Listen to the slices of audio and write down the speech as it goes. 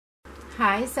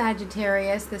Hi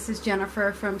Sagittarius, this is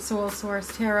Jennifer from Soul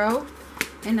Source Tarot,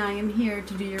 and I am here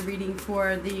to do your reading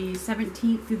for the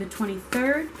 17th through the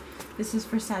 23rd. This is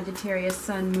for Sagittarius,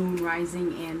 Sun, Moon,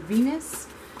 Rising, and Venus.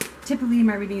 Typically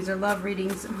my readings are love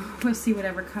readings. We'll see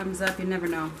whatever comes up. You never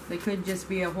know. They could just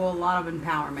be a whole lot of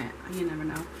empowerment. You never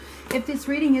know. If this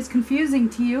reading is confusing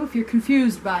to you, if you're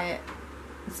confused by it,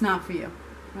 it's not for you.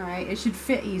 Alright? It should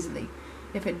fit easily.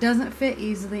 If it doesn't fit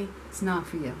easily, it's not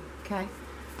for you. Okay?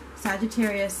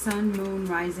 Sagittarius, Sun, Moon,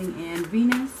 Rising, and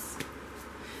Venus.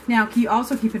 Now, you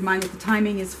also keep in mind that the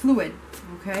timing is fluid.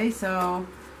 Okay? So,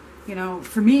 you know,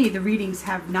 for me, the readings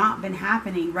have not been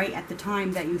happening right at the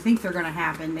time that you think they're going to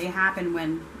happen. They happen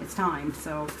when it's time.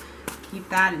 So, keep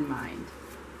that in mind.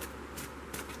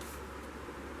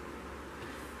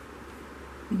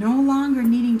 No longer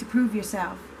needing to prove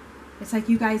yourself. It's like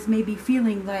you guys may be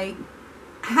feeling like,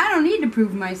 I don't need to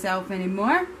prove myself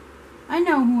anymore. I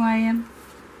know who I am.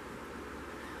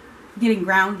 Getting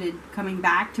grounded, coming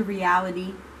back to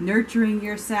reality, nurturing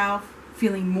yourself,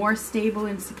 feeling more stable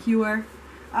and secure.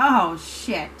 Oh,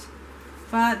 shit.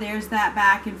 But there's that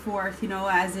back and forth, you know,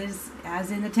 as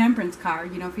in the Temperance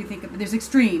card. You know, if you think of it, there's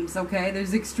extremes, okay?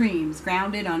 There's extremes.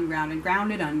 Grounded, ungrounded,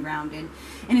 grounded, ungrounded.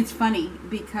 And it's funny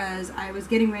because I was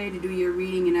getting ready to do your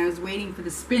reading and I was waiting for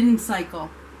the spin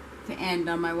cycle to end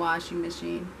on my washing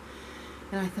machine.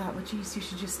 And I thought, well, geez, you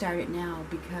should just start it now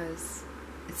because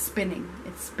it's spinning.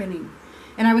 It's spinning.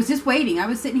 And I was just waiting. I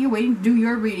was sitting here waiting to do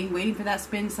your reading, waiting for that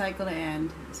spin cycle to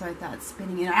end. So I thought,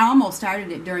 spinning. And I almost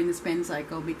started it during the spin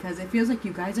cycle because it feels like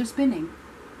you guys are spinning.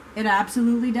 It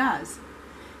absolutely does.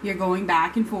 You're going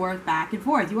back and forth, back and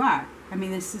forth. You are. I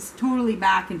mean, this is totally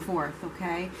back and forth,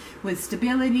 okay? With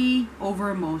stability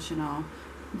over emotional.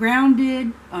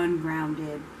 Grounded,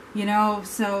 ungrounded. You know,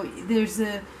 so there's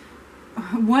a...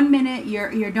 1 minute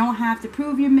you don't have to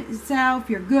prove yourself,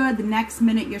 you're good. The next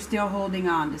minute you're still holding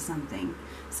on to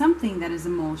something that is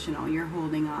emotional you're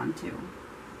holding on to.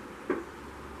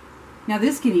 Now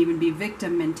this can even be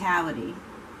victim mentality.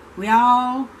 We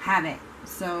all have it,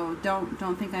 so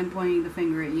don't think I'm pointing the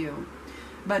finger at you.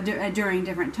 But during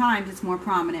different times it's more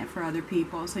prominent for other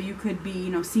people. So you could be,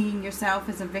 you know, seeing yourself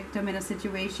as a victim in a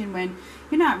situation when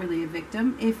you're not really a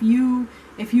victim. If you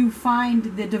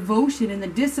find the devotion and the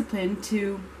discipline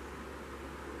to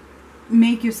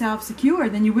make yourself secure,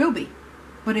 then you will be.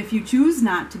 But if you choose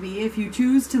not to be, if you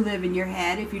choose to live in your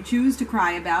head, if you choose to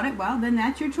cry about it, well, then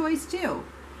that's your choice too.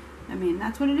 I mean,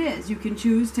 that's what it is. You can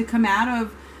choose to come out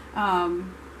of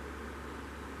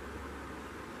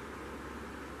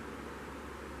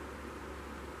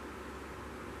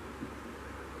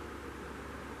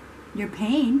your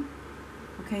pain.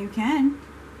 Okay, you can.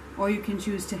 Or you can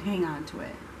choose to hang on to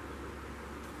it.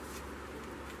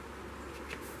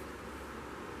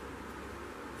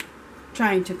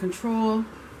 Trying to control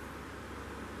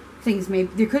things.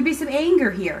 There could be some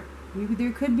anger here.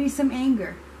 There could be some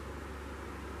anger.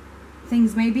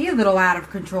 Things may be a little out of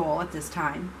control at this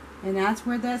time. And that's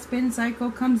where that spin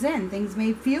cycle comes in. Things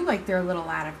may feel like they're a little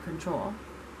out of control.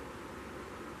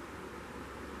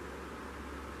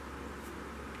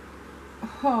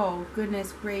 Oh,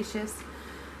 goodness gracious.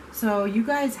 So you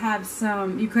guys have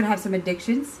you could have some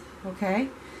addictions, okay,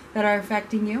 that are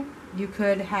affecting you. You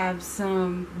could have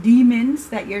some demons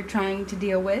that you're trying to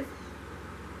deal with.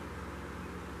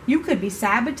 You could be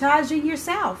sabotaging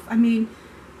yourself. I mean,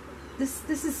 this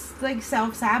is like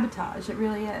self-sabotage. It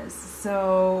really is.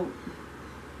 So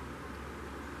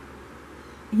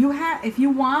if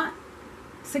you want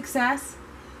success,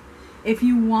 if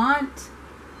you want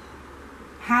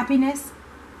happiness,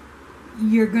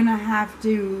 you're going to have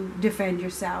to defend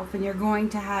yourself, and you're going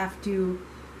to have to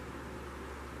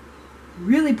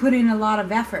really put in a lot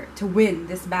of effort to win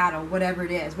this battle, whatever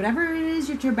it is. Whatever it is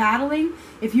that you're battling,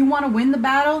 if you want to win the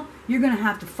battle, you're going to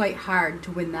have to fight hard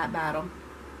to win that battle.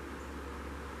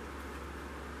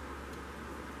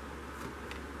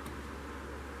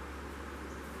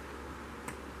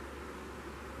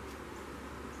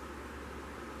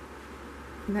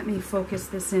 Let me focus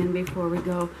this in before we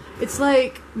go. It's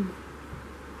like...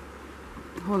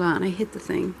 Hold on, I hit the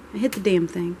thing. I hit the damn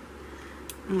thing.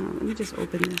 Let me just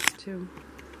open this too.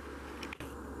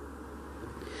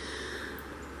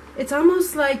 It's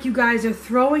almost like you guys are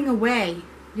throwing away.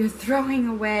 You're throwing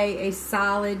away a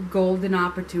solid golden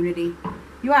opportunity.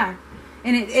 You are.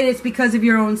 And it's because of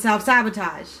your own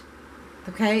self-sabotage.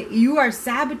 Okay? You are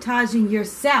sabotaging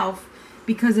yourself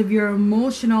because of your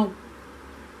emotional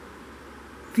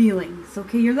feelings.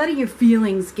 Okay? You're letting your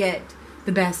feelings get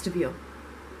the best of you.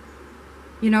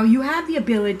 You know, you have the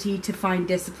ability to find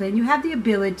discipline. You have the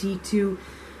ability to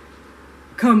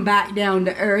come back down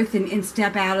to earth and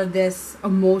step out of this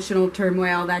emotional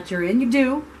turmoil that you're in.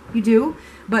 You do,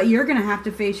 but you're going to have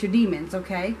to face your demons,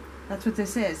 okay? That's what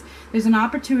this is. There's an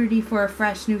opportunity for a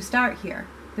fresh new start here.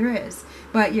 There is.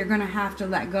 But you're going to have to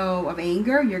let go of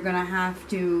anger. You're going to have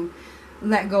to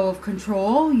let go of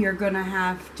control. You're going to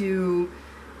have to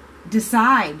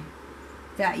decide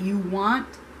that you want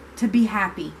to be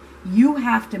happy. You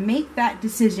have to make that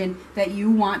decision that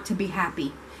you want to be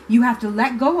happy. You have to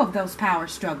let go of those power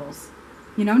struggles.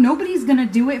 You know, nobody's going to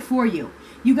do it for you.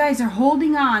 You guys are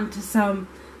holding on to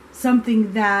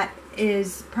something that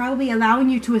is probably allowing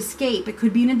you to escape. It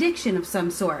could be an addiction of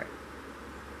some sort.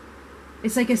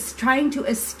 It's like trying to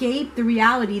escape the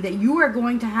reality that you are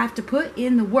going to have to put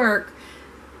in the work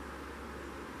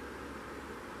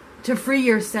to free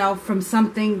yourself from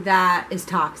something that is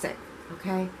toxic,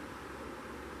 okay?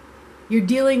 You're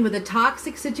dealing with a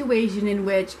toxic situation in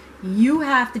which you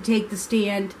have to take the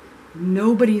stand.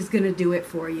 Nobody's going to do it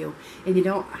for you. And you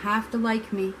don't have to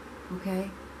like me, okay?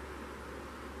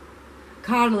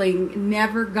 Coddling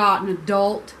never got an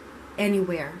adult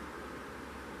anywhere.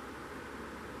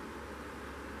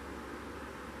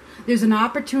 There's an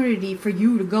opportunity for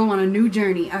you to go on a new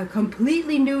journey, a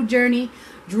completely new journey.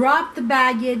 Drop the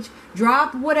baggage,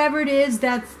 drop whatever it is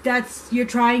that's you're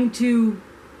trying to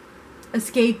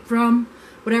escape from.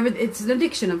 Whatever, it's an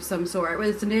addiction of some sort.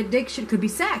 Whether it's an addiction, could be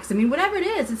sex. I mean, whatever it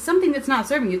is, it's something that's not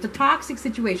serving you. It's a toxic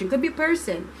situation. Could be a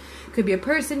person. Could be a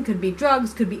person, could be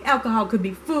drugs, could be alcohol, could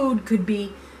be food, could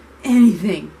be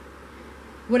anything.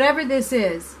 Whatever this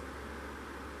is,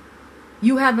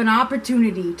 you have an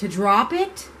opportunity to drop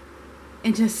it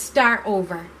and to start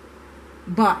over.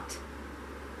 But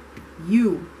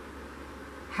you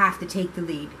have to take the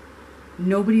lead.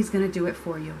 Nobody's going to do it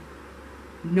for you.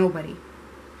 Nobody.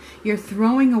 You're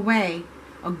throwing away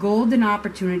a golden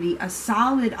opportunity, a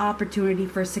solid opportunity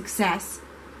for success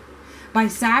by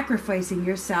sacrificing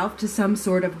yourself to some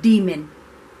sort of demon.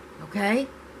 Okay?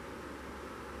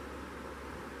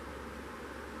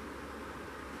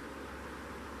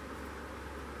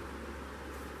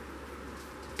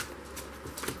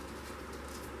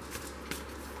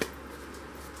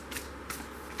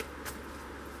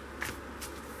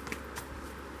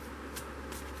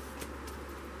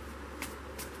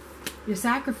 You're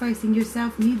sacrificing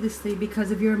yourself needlessly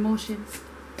because of your emotions.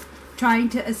 Trying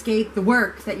to escape the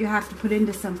work that you have to put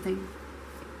into something.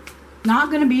 Not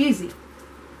going to be easy.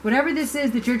 Whatever this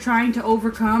is that you're trying to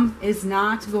overcome is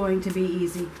not going to be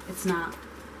easy. It's not.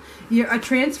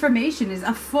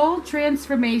 A full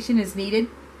transformation is needed.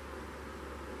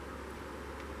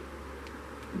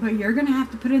 But you're going to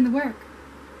have to put in the work.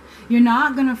 You're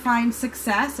not going to find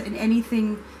success in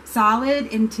anything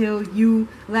solid until you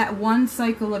let one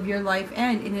cycle of your life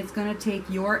end, and it's going to take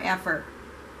your effort.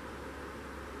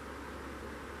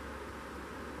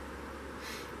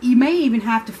 You may even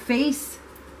have to face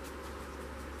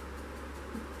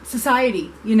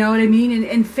society, you know what I mean?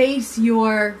 And face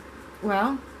your,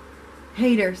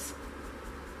 haters.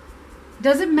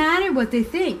 Doesn't matter what they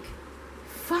think.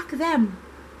 Fuck them.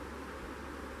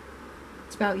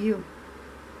 It's about you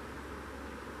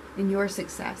and your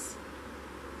success.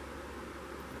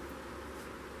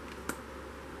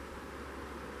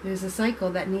 There's a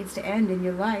cycle that needs to end in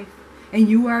your life, and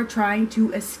you are trying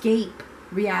to escape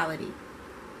reality.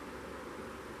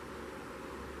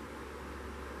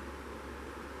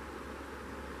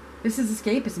 This is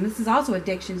escapism. This is also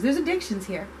addictions. There's addictions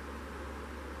here.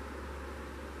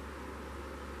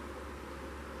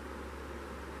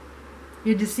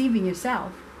 You're deceiving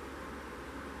yourself.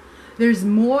 There's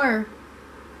more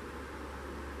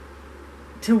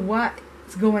to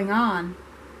what's going on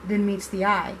than meets the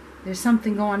eye. There's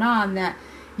something going on that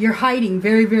you're hiding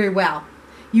very, very well.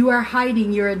 You are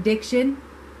hiding your addiction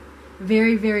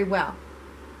very, very well.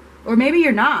 Or maybe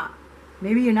you're not.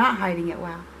 Maybe you're not hiding it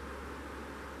well.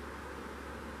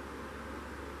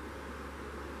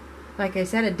 Like I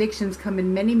said, addictions come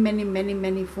in many, many, many,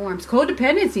 many forms.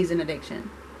 Codependency is an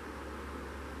addiction.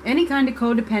 Any kind of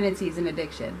codependency is an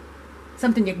addiction.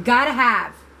 Something you gotta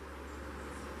have.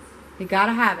 You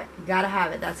gotta have it. You gotta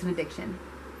have it. That's an addiction.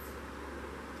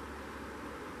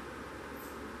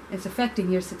 It's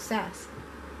affecting your success.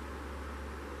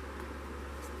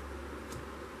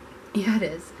 Yeah, it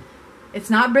is. It's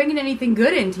not bringing anything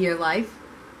good into your life.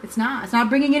 It's not. It's not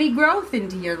bringing any growth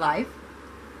into your life.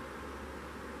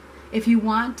 If you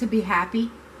want to be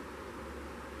happy,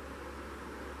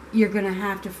 you're going to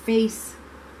have to face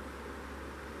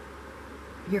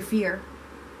your fear.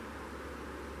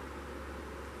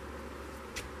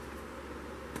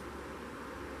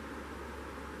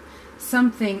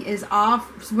 Something is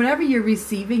off. Whatever you're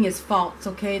receiving is false,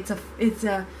 okay?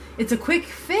 It's a quick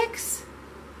fix.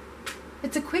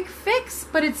 It's a quick fix,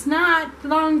 but it's not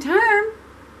long term.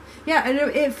 Yeah,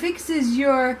 it fixes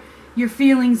your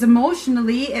feelings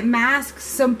emotionally. It masks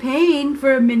some pain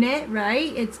for a minute,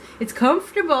 right? It's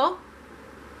comfortable,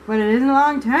 but it isn't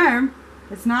long term.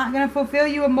 It's not going to fulfill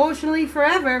you emotionally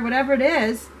forever, whatever it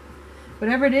is.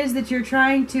 Whatever it is that you're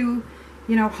trying to,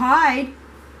 hide.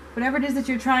 Whatever it is that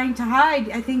you're trying to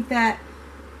hide, I think that,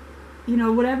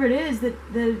 whatever it is that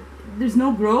there's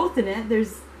no growth in it.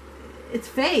 It's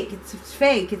fake. It's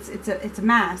fake. It's a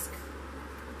mask.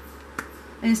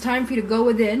 And it's time for you to go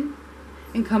within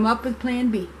and come up with plan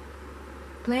B.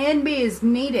 Plan B is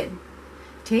needed.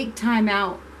 Take time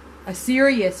out. A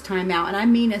serious time out. And I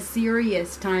mean a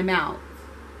serious time out.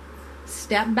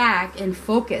 Step back and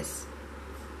focus.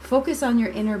 Focus on your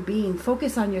inner being.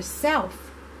 Focus on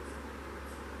yourself.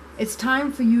 It's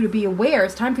time for you to be aware.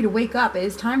 It's time for you to wake up. It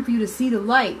is time for you to see the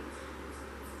light.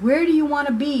 Where do you want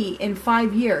to be in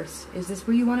 5 years? Is this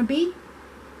where you want to be?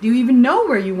 Do you even know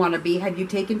where you want to be? Have you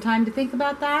taken time to think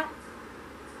about that?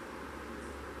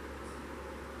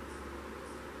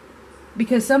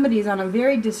 Because somebody is on a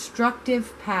very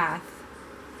destructive path.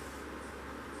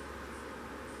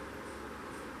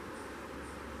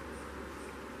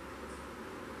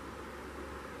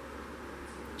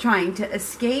 Trying to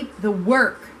escape the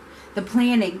work, the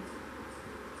planning.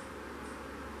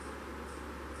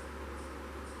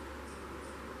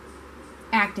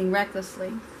 Acting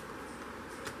recklessly.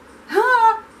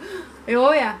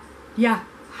 Oh yeah. Yeah.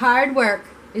 Hard work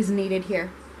is needed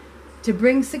here. To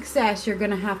bring success, you're going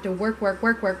to have to work.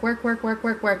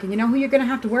 And you know who you're going to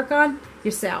have to work on?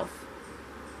 Yourself.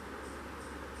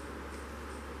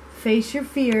 Face your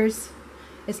fears.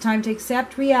 It's time to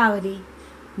accept reality.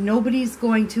 Nobody's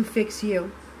going to fix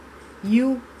you.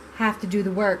 You have to do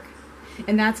the work.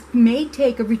 And that may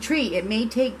take a retreat. It may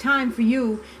take time for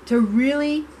you to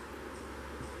really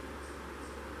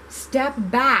step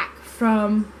back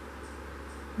from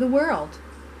the world.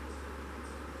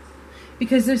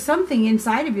 Because there's something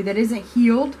inside of you that isn't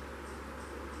healed.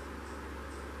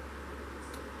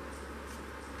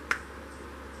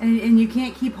 And you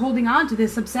can't keep holding on to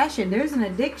this obsession. There's an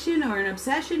addiction or an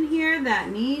obsession here that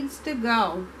needs to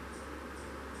go.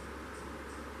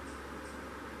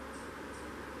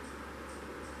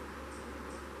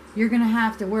 You're going to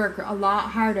have to work a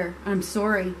lot harder. I'm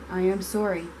sorry. I am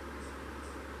sorry.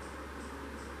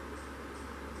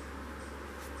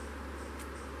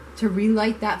 To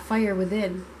relight that fire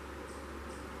within.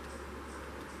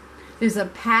 There's a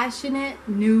passionate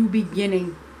new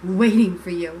beginning waiting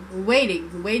for you. Waiting.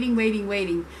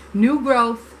 New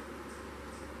growth.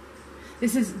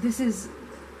 This is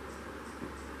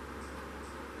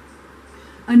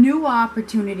a new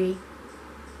opportunity.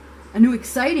 A new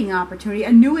exciting opportunity.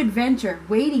 A new adventure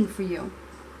waiting for you.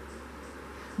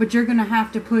 But you're going to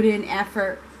have to put in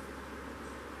effort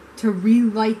to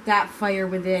relight that fire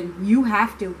within. You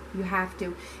have to.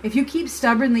 If you keep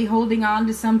stubbornly holding on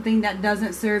to something that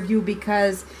doesn't serve you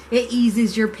because it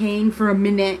eases your pain for a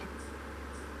minute,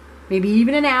 maybe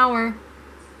even an hour,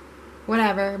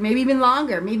 whatever, maybe even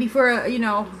longer, maybe for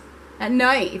at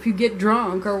night if you get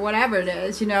drunk or whatever it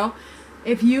is,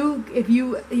 if you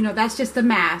that's just a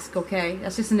mask, okay?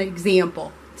 That's just an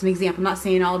example. It's an example. I'm not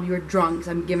saying all of you are drunks.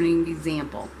 I'm giving an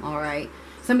example, all right?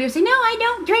 Somebody will say, no, I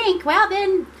don't drink. Well,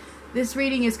 then this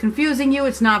reading is confusing you.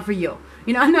 It's not for you.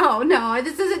 No.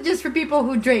 This isn't just for people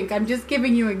who drink. I'm just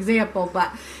giving you an example.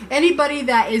 But anybody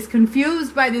that is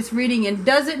confused by this reading and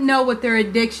doesn't know what their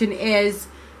addiction is,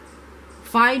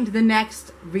 find the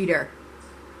next reader.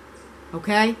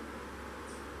 Okay?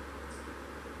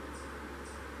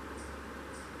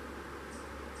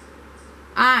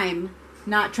 I'm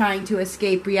not trying to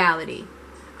escape reality.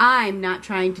 I'm not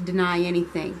trying to deny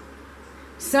anything.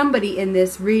 Somebody in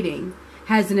this reading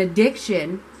has an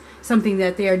addiction, something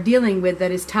that they are dealing with that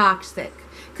is toxic.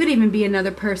 Could even be another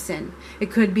person.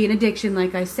 It could be an addiction,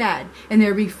 like I said. And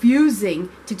they're refusing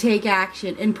to take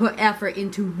action and put effort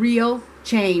into real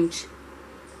change.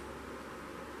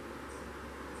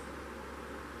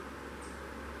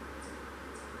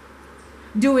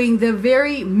 Doing the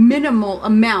very minimal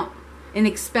amount and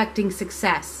expecting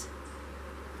success.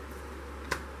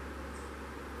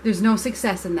 There's no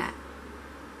success in that.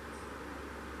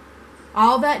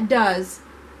 All that does,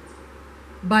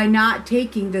 by not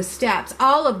taking the steps,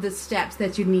 all of the steps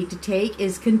that you need to take,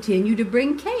 is continue to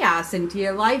bring chaos into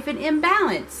your life and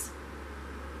imbalance.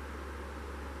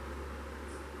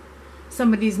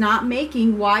 Somebody's not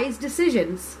making wise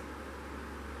decisions.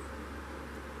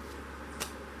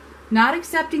 Not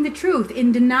accepting the truth,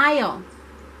 in denial.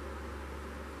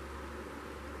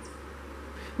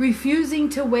 refusing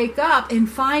to wake up and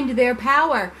find their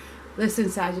power. Listen,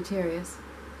 Sagittarius,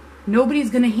 nobody's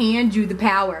going to hand you the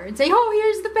power and say, oh,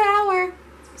 here's the power.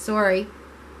 Sorry.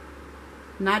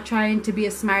 I'm not trying to be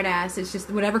a smart ass. It's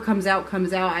just whatever comes out,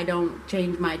 comes out. I don't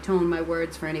change my tone, my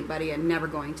words for anybody. I'm never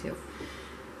going to.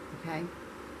 Okay?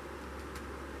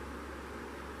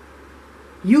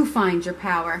 You find your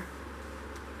power.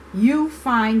 You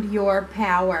find your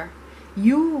power.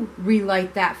 You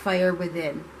relight that fire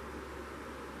within.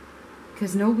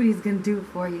 Because nobody's going to do it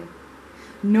for you.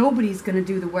 Nobody's going to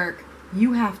do the work.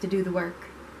 You have to do the work.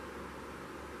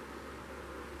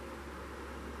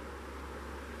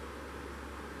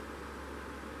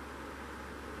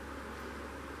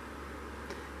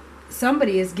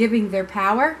 Somebody is giving their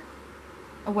power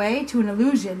away to an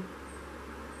illusion.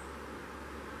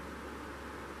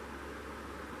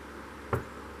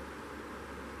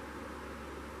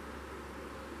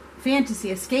 Fantasy,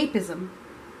 escapism.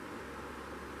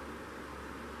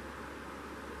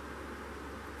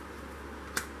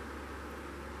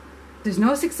 There's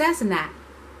no success in that.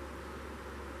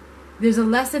 There's a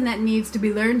lesson that needs to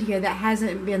be learned here that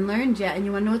hasn't been learned yet. And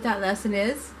you want to know what that lesson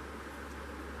is?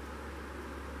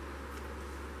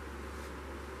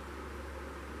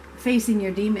 Facing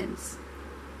your demons.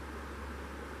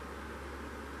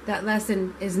 That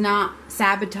lesson is not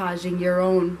sabotaging your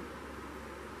own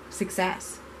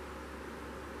success.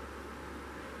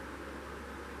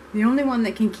 The only one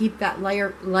that can keep that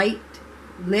light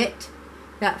lit,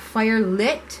 that fire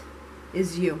lit,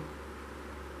 is you.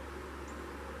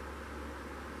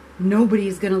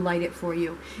 Nobody's going to light it for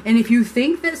you. And if you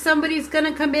think that somebody's going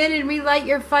to come in and relight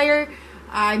your fire,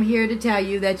 I'm here to tell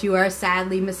you that you are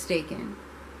sadly mistaken.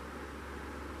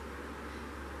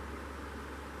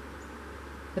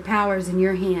 The power is in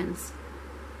your hands.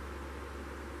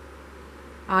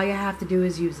 All you have to do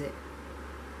is use it.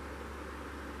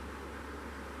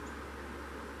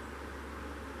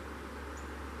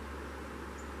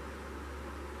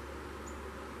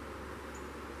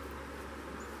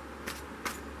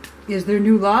 Is there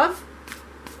new love?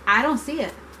 I don't see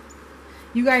it.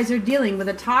 You guys are dealing with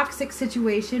a toxic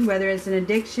situation, whether it's an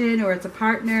addiction or it's a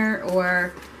partner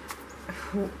or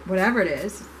whatever it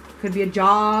is. Could be a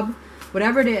job,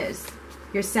 whatever it is.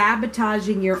 You're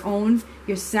sabotaging your own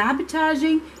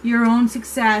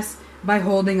success by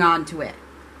holding on to it.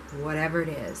 Whatever it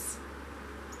is.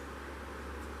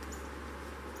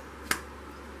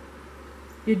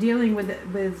 You're dealing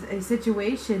with a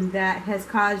situation that has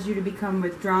caused you to become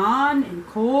withdrawn and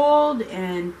cold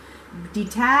and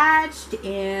detached,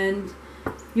 and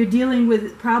you're dealing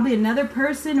with probably another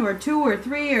person or two or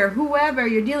three or whoever.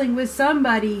 You're dealing with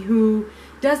somebody who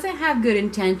doesn't have good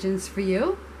intentions for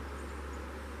you.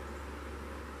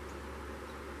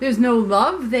 There's no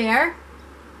love there.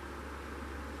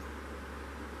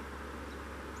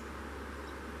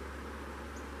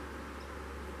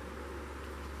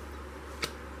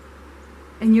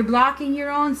 And you're blocking your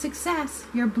own success.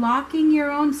 You're blocking your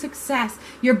own success.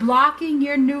 You're blocking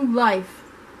your new life.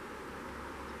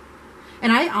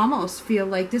 And I almost feel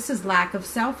like this is lack of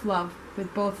self-love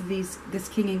with both of these, this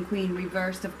King and Queen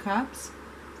reversed of Cups.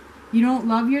 You don't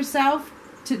love yourself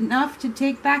enough to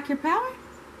take back your power?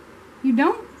 You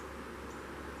don't?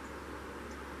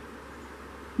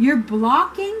 You're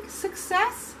blocking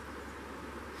success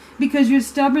because you're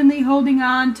stubbornly holding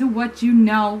on to what you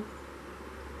know.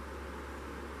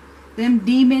 Them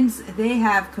demons, they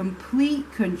have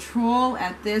complete control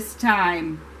at this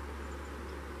time.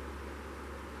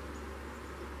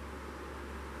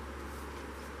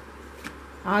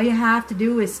 All you have to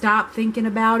do is stop thinking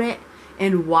about it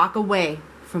and walk away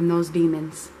from those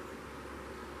demons.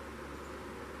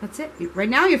 That's it. Right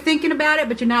now you're thinking about it,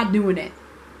 but you're not doing it.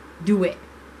 Do it.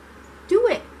 Do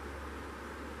it.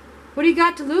 What do you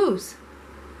got to lose?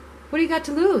 What do you got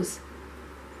to lose?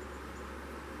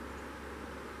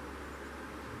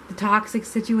 The toxic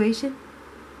situation?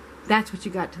 That's what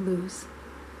you got to lose.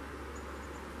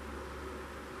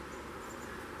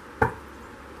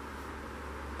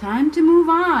 Time to move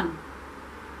on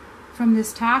from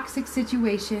this toxic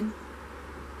situation.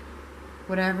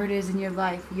 Whatever it is in your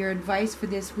life. Your advice for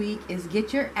this week is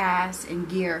get your ass in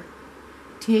gear.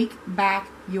 Take back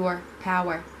your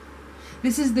power.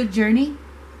 This is the journey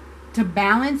to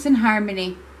balance and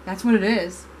harmony. That's what it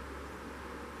is.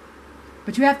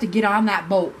 But you have to get on that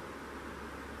boat.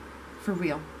 For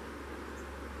real.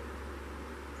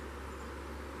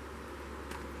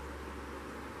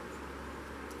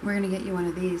 We're going to get you one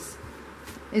of these.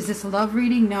 Is this a love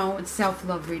reading? No, it's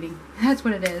self-love reading. That's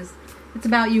what it is. It's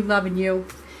about you loving you.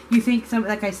 You think,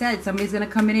 like I said, somebody's going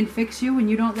to come in and fix you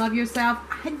and you don't love yourself?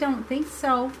 I don't think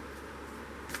so.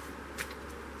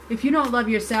 If you don't love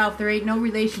yourself, there ain't no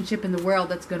relationship in the world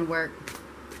that's going to work.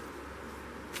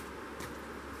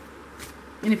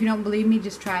 And if you don't believe me,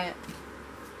 just try it.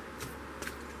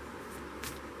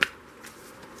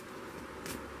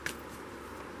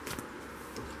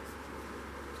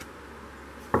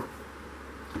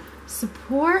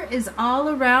 Support is all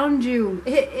around you.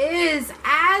 It is.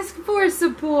 Ask for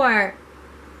support.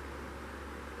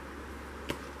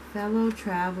 Fellow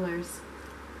travelers.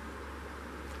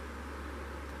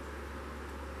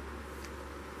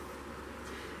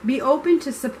 Be open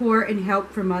to support and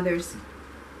help from others.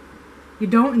 You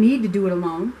don't need to do it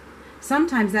alone.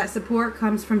 Sometimes that support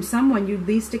comes from someone you'd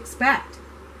least expect.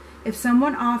 If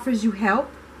someone offers you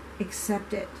help,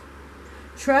 accept it.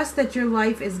 Trust that your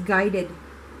life is guided.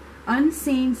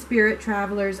 Unseen spirit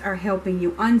travelers are helping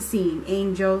you. Unseen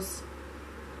angels,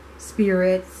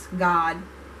 spirits, God.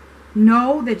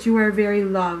 Know that you are very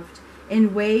loved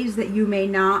in ways that you may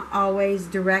not always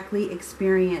directly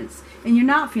experience. And you're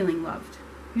not feeling loved.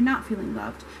 You're not feeling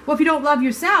loved. Well, if you don't love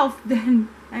yourself, then,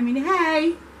 I mean,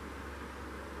 hey.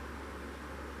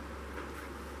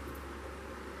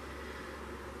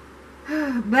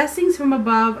 Blessings from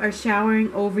above are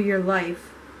showering over your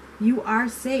life. You are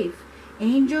safe.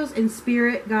 Angels and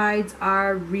spirit guides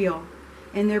are real,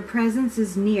 and their presence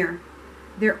is near.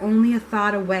 They're only a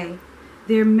thought away.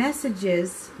 They're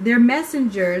messengers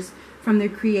from the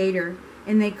Creator,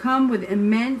 and they come with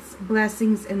immense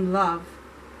blessings and love.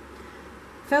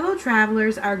 Fellow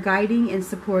travelers are guiding and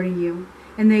supporting you,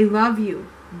 and they love you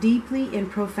deeply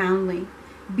and profoundly.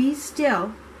 Be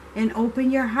still and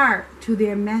open your heart to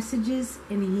their messages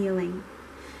and healing.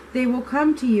 They will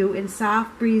come to you in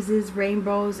soft breezes,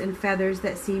 rainbows, and feathers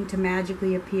that seem to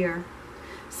magically appear.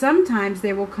 Sometimes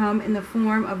they will come in the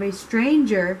form of a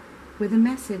stranger with a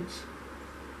message.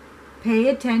 Pay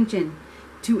attention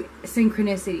to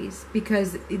synchronicities,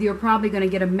 because you're probably going to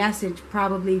get a message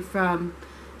probably from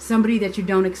somebody that you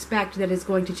don't expect that is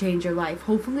going to change your life.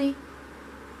 Hopefully.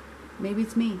 Maybe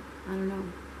it's me. I don't know.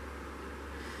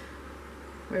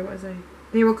 Where was I?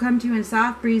 They will come to you in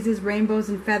soft breezes, rainbows,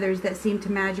 and feathers that seem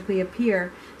to magically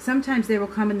appear. Sometimes they will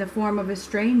come in the form of a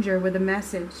stranger with a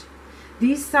message.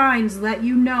 These signs let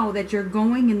you know that you're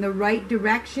going in the right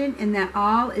direction and that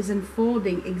all is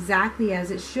unfolding exactly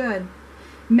as it should.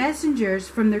 Messengers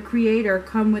from the Creator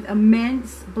come with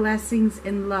immense blessings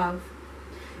and love.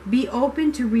 Be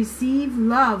open to receive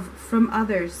love from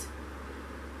others.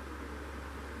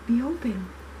 Be open.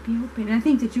 Be open. And I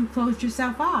think that you closed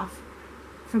yourself off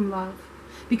from love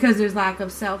because there's lack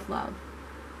of self-love.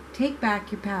 Take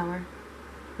back your power.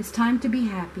 It's time to be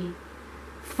happy.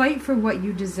 Fight for what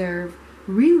you deserve.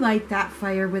 Relight that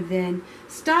fire within.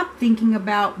 Stop thinking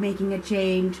about making a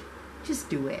change. Just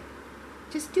do it.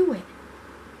 Just do it.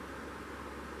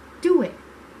 Do it.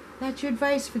 That's your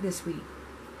advice for this week.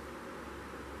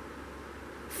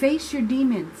 Face your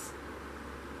demons.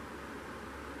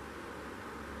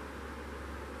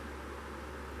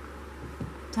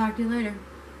 Talk to you later.